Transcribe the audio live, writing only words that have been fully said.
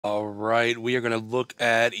All right, we are going to look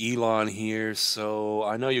at Elon here. So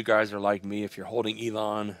I know you guys are like me. If you're holding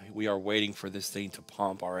Elon, we are waiting for this thing to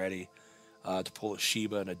pump already, to pull a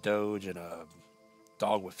Shiba and a Doge and a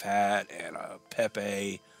dog with hat and a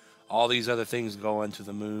Pepe, all these other things going to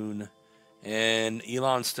the moon. And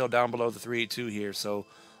Elon's still down below the 382 here. So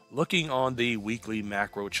looking on the weekly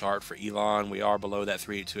macro chart for Elon, we are below that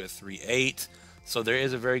 382 at 38. So there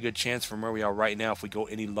is a very good chance from where we are right now, if we go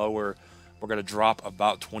any lower, we're going to drop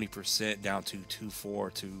about 20% down to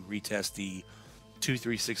 2.4 to retest the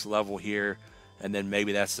 236 level here. And then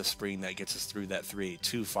maybe that's the spring that gets us through that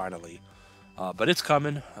 382 finally. But it's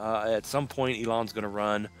coming. At some point, Elon's going to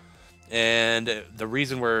run. And the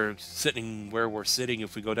reason we're sitting where we're sitting,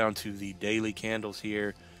 if we go down to the daily candles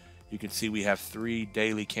here, you can see we have 3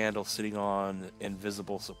 daily candles sitting on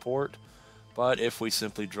invisible support. But if we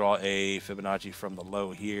simply draw a Fibonacci from the low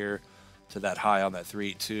here to that high on that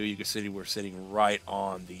 382, you can see we're sitting right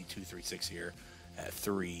on the 236 here at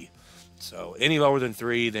 3. So any lower than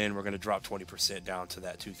 3, then we're going to drop 20% down to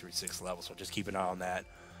that 236 level. So just keep an eye on that.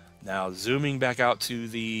 Now zooming back out to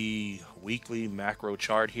the weekly macro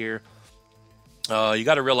chart here, you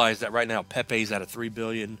got to realize that right now Pepe's at a 3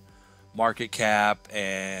 billion market cap,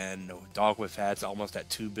 and Dog with Hat's almost at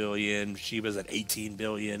 2 billion. Shiba's at 18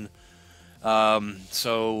 billion.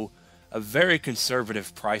 So a very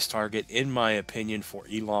conservative price target, in my opinion, for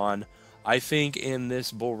Elon. I think in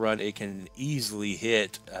this bull run, it can easily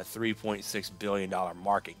hit a $3.6 billion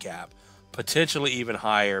market cap, potentially even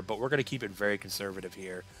higher, but we're going to keep it very conservative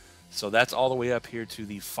here. So that's all the way up here to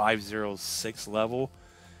the 506 level.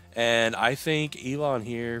 And I think Elon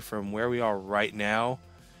here, from where we are right now,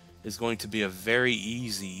 is going to be a very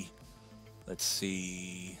easy, let's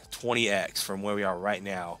see, 20x from where we are right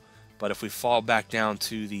now. But if we fall back down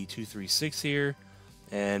to the 236 here,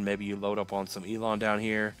 and maybe you load up on some Elon down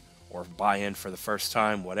here, or buy in for the first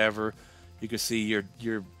time, whatever, you can see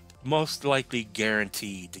you're most likely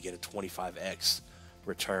guaranteed to get a 25x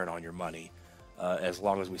return on your money, as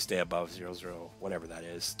long as we stay above 0.0, whatever that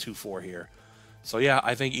is, 2.4 here. So yeah,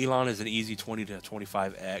 I think Elon is an easy 20 to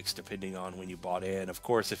 25x depending on when you bought in. Of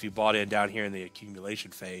course, if you bought in down here in the accumulation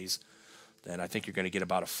phase, then I think you're going to get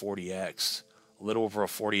about a 40x, a little over a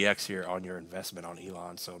 40x here on your investment on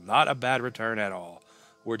Elon. So not a bad return at all.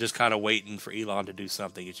 We're just kind of waiting for Elon to do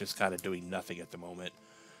something. It's just kind of doing nothing at the moment.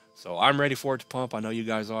 So I'm ready for it to pump. I know you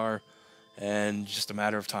guys are. And just a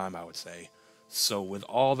matter of time, I would say. So with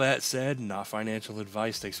all that said, not financial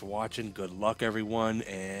advice. Thanks for watching. Good luck, everyone,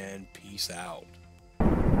 and peace out.